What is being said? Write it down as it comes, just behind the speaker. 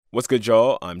What's good,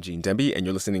 y'all? I'm Gene Demby, and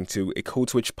you're listening to a Code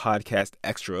Switch Podcast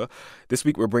Extra. This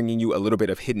week, we're bringing you a little bit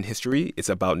of hidden history. It's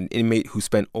about an inmate who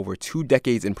spent over 2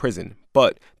 decades in prison,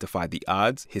 but defied the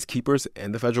odds, his keepers,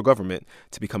 and the federal government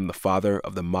to become the father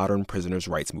of the modern prisoners'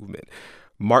 rights movement.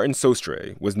 Martin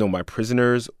Sostre was known by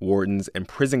prisoners, wardens, and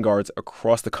prison guards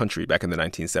across the country back in the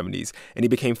 1970s, and he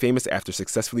became famous after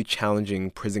successfully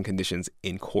challenging prison conditions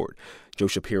in court. Joe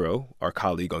Shapiro, our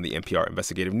colleague on the NPR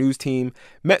investigative news team,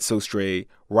 met Sostre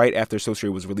right after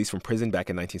Sostre was released from prison back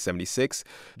in 1976.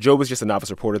 Joe was just a novice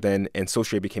reporter then, and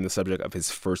Sostre became the subject of his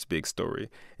first big story.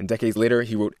 And decades later,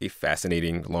 he wrote a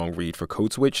fascinating long read for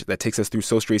Code Switch that takes us through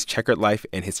Sostre's checkered life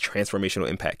and his transformational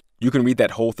impact. You can read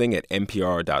that whole thing at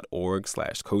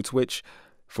npr.org/codeswitch.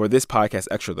 For this podcast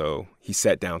extra, though, he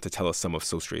sat down to tell us some of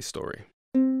Sostre's story.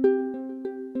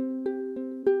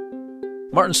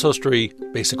 Martin Sostre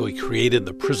basically created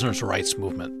the prisoners' rights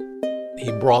movement.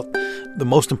 He brought the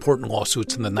most important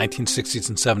lawsuits in the 1960s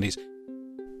and 70s.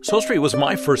 Sostre was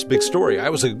my first big story. I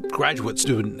was a graduate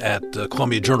student at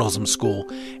Columbia Journalism School,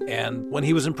 and when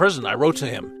he was in prison, I wrote to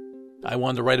him. I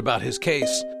wanted to write about his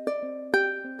case.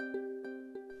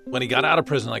 When he got out of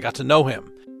prison, I got to know him.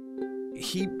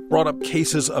 He brought up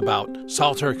cases about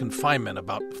solitary confinement,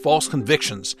 about false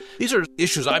convictions. These are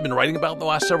issues I've been writing about the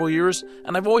last several years,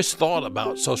 and I've always thought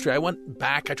about Sostre. I went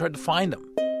back, I tried to find him.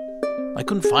 I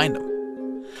couldn't find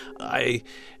him. I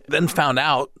then found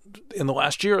out in the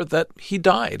last year that he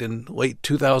died in late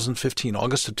 2015,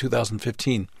 August of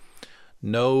 2015.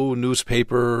 No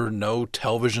newspaper, no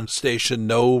television station,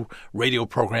 no radio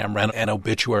program ran an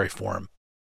obituary for him.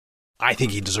 I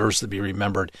think he deserves to be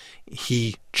remembered.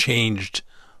 He changed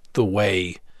the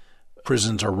way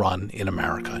prisons are run in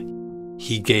America.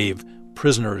 He gave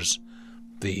prisoners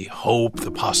the hope,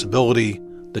 the possibility,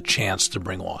 the chance to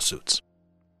bring lawsuits.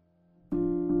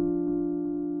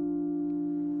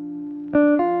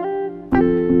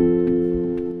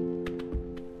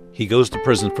 He goes to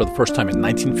prison for the first time in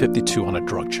 1952 on a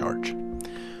drug charge.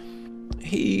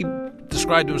 He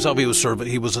described himself,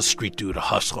 he was a street dude, a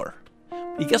hustler.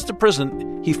 He gets to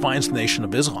prison, he finds the Nation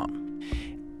of Islam.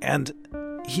 And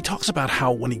he talks about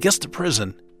how when he gets to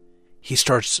prison, he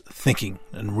starts thinking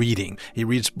and reading. He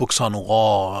reads books on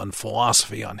law, on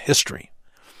philosophy, on history.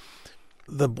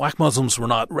 The black Muslims were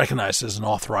not recognized as an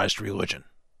authorized religion.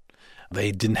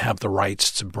 They didn't have the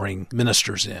rights to bring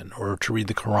ministers in or to read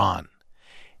the Quran.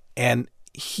 And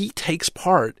he takes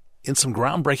part in some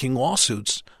groundbreaking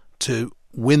lawsuits to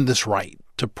win this right,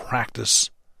 to practice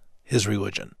his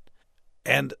religion.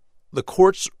 And the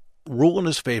courts rule in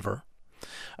his favor,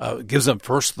 gives them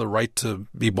first the right to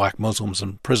be black Muslims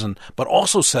in prison, but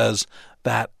also says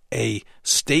that a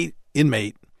state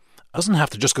inmate doesn't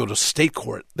have to just go to state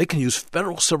court. They can use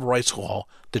federal civil rights law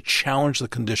to challenge the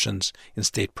conditions in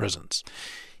state prisons.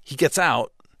 He gets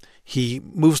out. He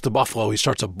moves to Buffalo. He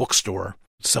starts a bookstore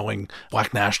selling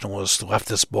black nationalist,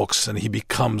 leftist books, and he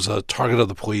becomes a target of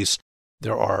the police.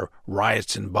 There are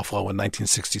riots in Buffalo in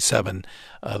 1967.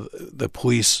 The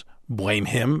police blame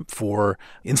him for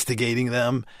instigating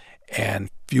them. And a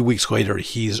few weeks later,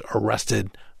 he's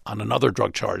arrested on another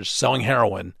drug charge, selling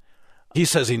heroin. He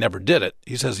says he never did it.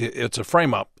 He says it's a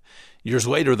frame-up. Years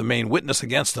later, the main witness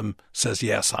against him says,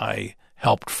 yes, I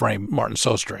helped frame Martin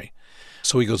Sostre.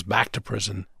 So he goes back to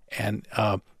prison. And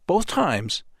both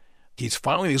times, he's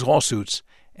filing these lawsuits,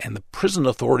 and the prison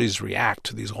authorities react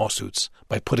to these lawsuits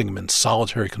by putting him in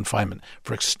solitary confinement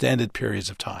for extended periods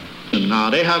of time. Now,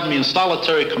 they have me in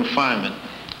solitary confinement.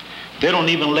 They don't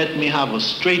even let me have a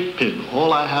straight pen.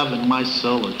 All I have in my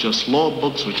cell are just law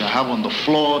books, which I have on the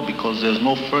floor because there's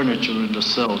no furniture in the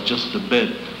cell, just the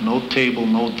bed. No table,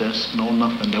 no desk, no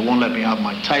nothing. They won't let me have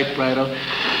my typewriter.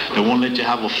 They won't let you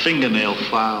have a fingernail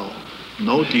file.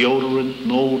 No deodorant,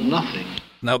 no nothing.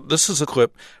 Now, this is a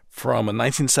clip from a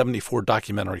 1974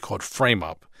 documentary called Frame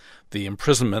Up, the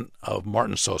imprisonment of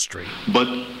Martin Sostre. But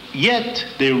yet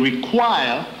they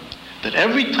require that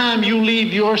every time you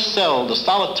leave your cell, the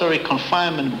solitary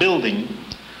confinement building,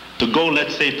 to go,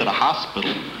 let's say, to the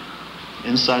hospital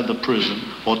inside the prison,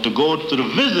 or to go to the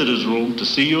visitor's room to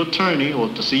see your attorney or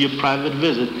to see your private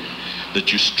visit,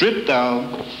 that you strip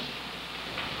down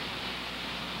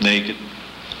naked,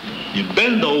 you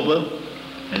bend over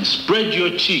and spread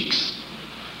your cheeks.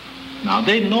 Now,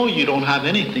 they know you don't have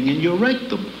anything in your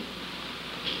rectum.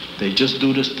 They just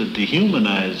do this to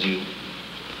dehumanize you.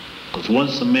 Because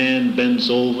once a man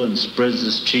bends over and spreads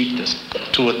his cheek, there's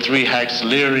 2 or 3 hacks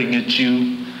leering at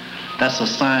you. That's a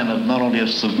sign of not only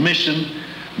of submission,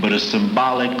 but it's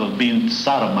symbolic of being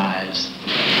sodomized.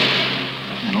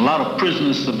 And a lot of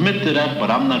prisoners submit to that, but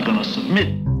I'm not going to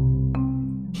submit.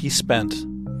 He spent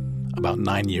about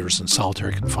 9 years in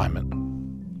solitary confinement.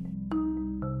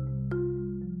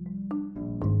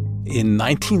 In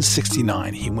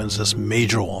 1969, he wins this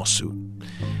major lawsuit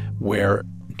where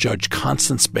Judge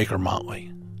Constance Baker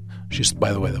Motley, she's,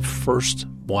 by the way, the first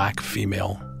black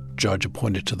female judge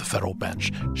appointed to the federal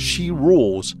bench, she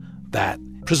rules that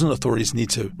prison authorities need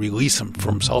to release him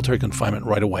from solitary confinement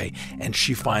right away, and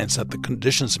she finds that the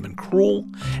conditions have been cruel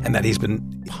and that he's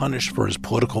been punished for his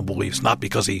political beliefs, not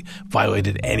because he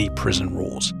violated any prison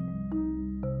rules.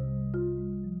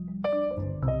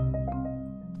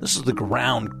 This is the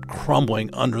ground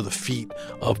crumbling under the feet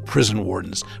of prison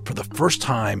wardens. For the first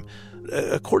time,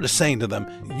 a court is saying to them,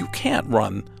 you can't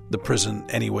run the prison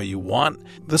any way you want.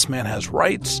 This man has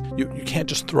rights. You can't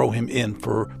just throw him in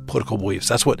for political beliefs.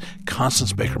 That's what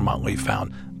Constance Baker Motley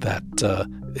found, that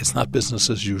it's not business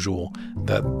as usual,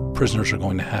 that prisoners are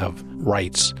going to have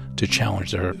rights to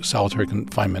challenge their solitary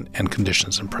confinement and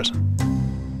conditions in prison.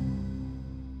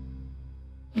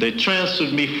 They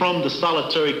transferred me from the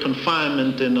solitary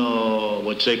confinement in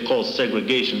what they call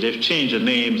segregation. They've changed the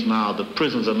names now. The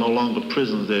prisons are no longer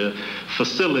prisons. They're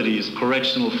facilities,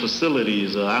 correctional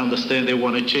facilities. I understand they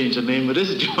want to change the name of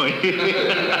this joint.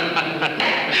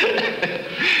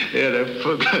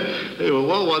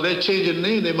 Well, while they're changing the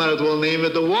name, they might as well name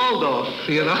it the Waldorf,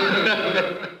 you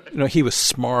know? You know, he was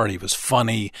smart, he was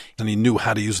funny, and he knew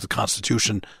how to use the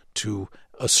Constitution to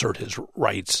assert his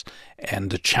rights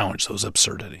and to challenge those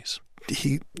absurdities.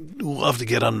 He loved to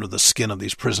get under the skin of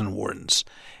these prison wardens.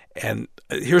 And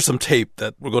here's some tape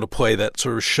that we're going to play that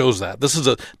sort of shows that. This is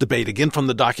a debate, again, from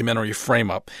the documentary Frame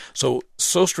Up. So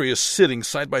Sostre is sitting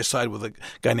side by side with a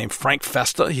guy named Frank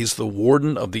Festa. He's the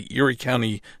warden of the Erie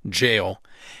County Jail.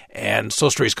 And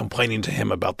Sostre is complaining to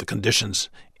him about the conditions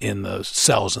in the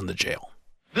cells in the jail.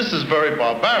 This is very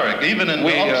barbaric. Even in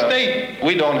the upstate,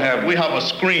 we have a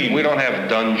screen. We don't have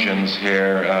dungeons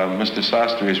here. Mr.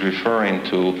 Sostre is referring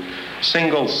to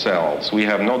single cells. We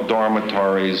have no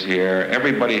dormitories here.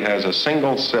 Everybody has a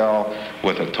single cell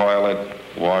with a toilet,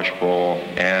 wash bowl,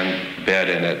 and bed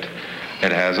in it.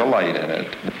 It has a light in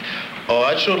it. Oh,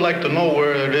 I'd sure like to know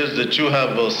where it is that you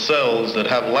have cells that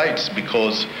have lights,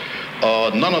 because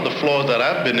none of the floors that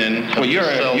I've been in have you're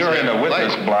in a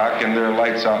witness block, and there are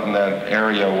lights out in that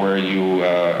area where you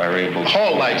are able to...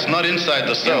 Hall lights, not inside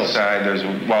the cells. Inside,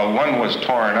 one was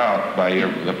torn out by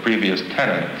the previous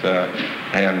tenant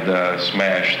and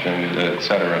smashed and et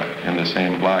cetera in the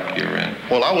same block you're in.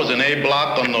 Well, I was in A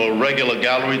block on the regular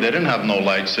gallery. They didn't have no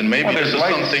lights, and maybe this is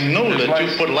something new that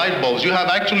you put light bulbs. You have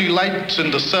actually lights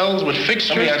in the cells with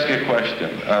fixtures? Let me ask you a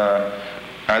question.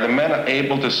 Are the men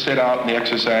able to sit out in the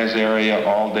exercise area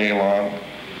all day long?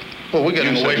 Well, we're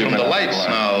getting away from the lights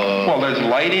now. Well, there's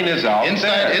lighting is out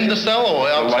inside, in the cell or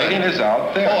outside? The lighting is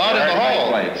out there. Oh, out in the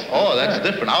hall. Lights. Oh, that's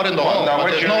different. Out in the hall. Now,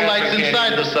 but there's no lights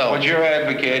inside the cell. What you're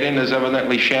advocating is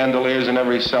evidently chandeliers in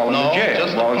every cell in the jail.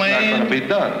 Just well, plain, it's not going to be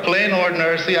done. Plain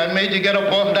ordinary. See, I made you get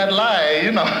up off that lie,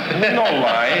 you know. There's no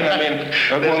lying. I mean,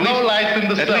 there's no lights in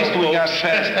the cell.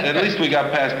 At least we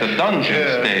got past the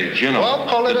dungeon stage, you know. Well,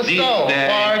 call it a cell.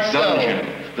 Hard dungeon.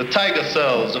 Cell. The tiger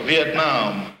cells of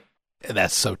Vietnam. And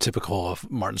that's so typical of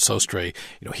Martin Sostre.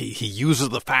 You know, he uses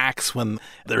the facts when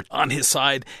they're on his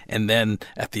side, and then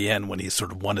at the end, when he's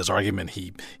sort of won his argument,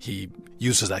 he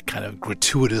uses that kind of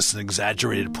gratuitous and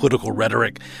exaggerated political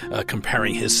rhetoric,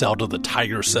 comparing his cell to the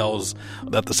tiger cells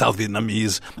that the South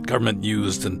Vietnamese government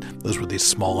used, and those were these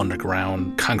small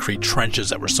underground concrete trenches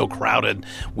that were so crowded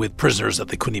with prisoners that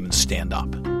they couldn't even stand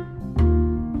up.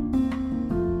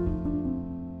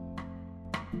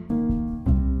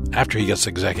 After he gets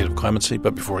executive clemency,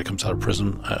 but before he comes out of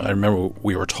prison, I remember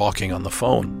we were talking on the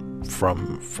phone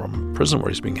from prison where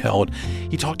he's being held.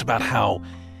 He talked about how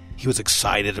he was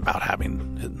excited about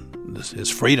having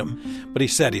his freedom. But he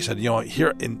said, you know,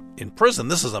 here in prison,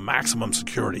 this is a maximum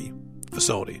security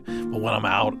facility. But when I'm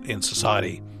out in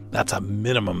society, that's a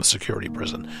minimum security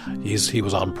prison. He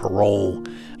was on parole.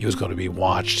 He was going to be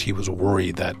watched. He was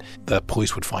worried that the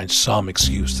police would find some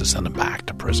excuse to send him back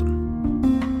to prison.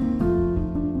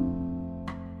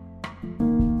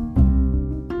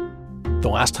 The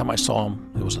last time I saw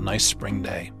him, it was a nice spring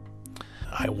day.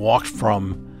 I walked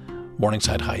from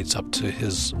Morningside Heights up to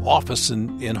his office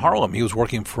in Harlem. He was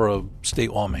working for a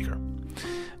state lawmaker,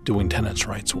 doing tenants'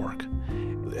 rights work.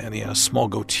 And he had a small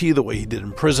goatee the way he did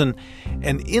in prison.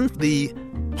 And in the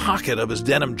pocket of his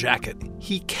denim jacket,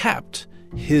 he kept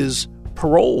his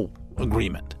parole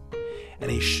agreement. And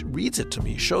he reads it to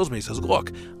me, shows me, he says,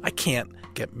 look, I can't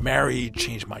get married,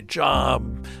 change my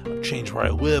job, change where I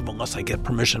live unless I get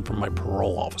permission from my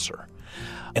parole officer.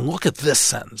 And look at this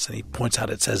sentence. And he points out,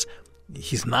 it says,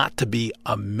 he's not to be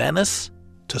a menace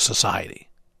to society.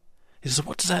 He says,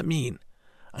 what does that mean?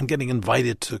 I'm getting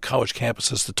invited to college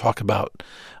campuses to talk about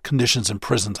conditions in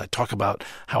prisons. I talk about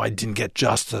how I didn't get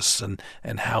justice and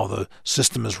how the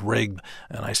system is rigged.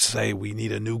 And I say, we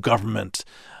need a new government.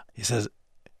 He says,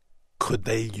 could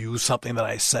they use something that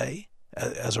I say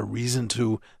as a reason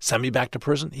to send me back to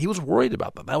prison? He was worried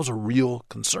about that. That was a real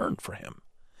concern for him.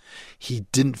 He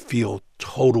didn't feel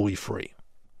totally free.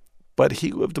 But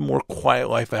he lived a more quiet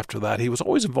life after that. He was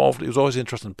always involved. He was always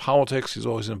interested in politics. He was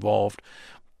always involved.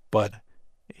 But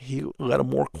he led a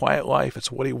more quiet life.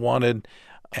 It's what he wanted.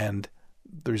 And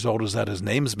the result is that his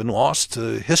name has been lost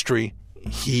to history.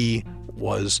 He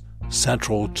was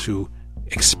central to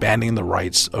expanding the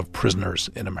rights of prisoners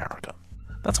in America.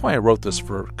 That's why I wrote this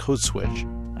for Code Switch.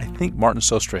 I think Martin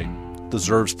Sostre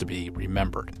deserves to be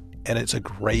remembered. And it's a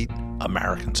great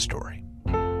American story.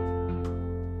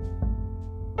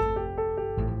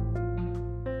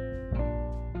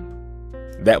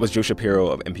 That was Joe Shapiro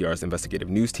of NPR's investigative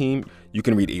news team. You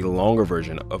can read a longer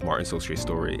version of Martin Sostre's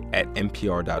story at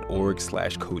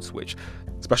npr.org/codeswitch.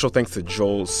 Special thanks to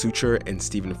Joel Sucher and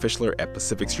Stephen Fischler at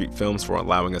Pacific Street Films for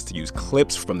allowing us to use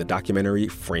clips from the documentary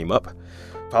Frame Up.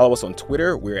 Follow us on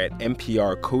Twitter. We're at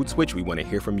NPR Code Switch. We want to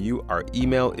hear from you. Our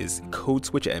email is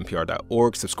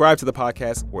codeswitch@npr.org. Subscribe to the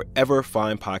podcast wherever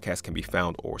fine podcasts can be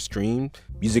found or streamed.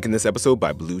 Music in this episode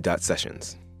by Blue Dot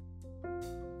Sessions.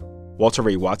 Walter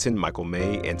Ray Watson, Michael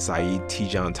May, and Saeed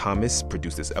Tijan Thomas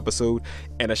produced this episode.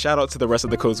 And a shout out to the rest of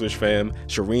the Code Switch fam: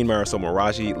 Shireen Marisol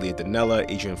Meraji, Leah Danella,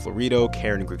 Adrian Florido,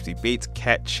 Karen Grigsby Bates,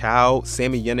 Kat Chow,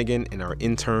 Sammy Yenigan, and our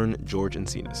intern, George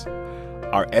Encinas.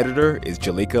 Our editor is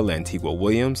Jalika Lantigua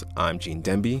Williams. I'm Gene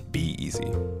Demby. Be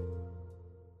easy.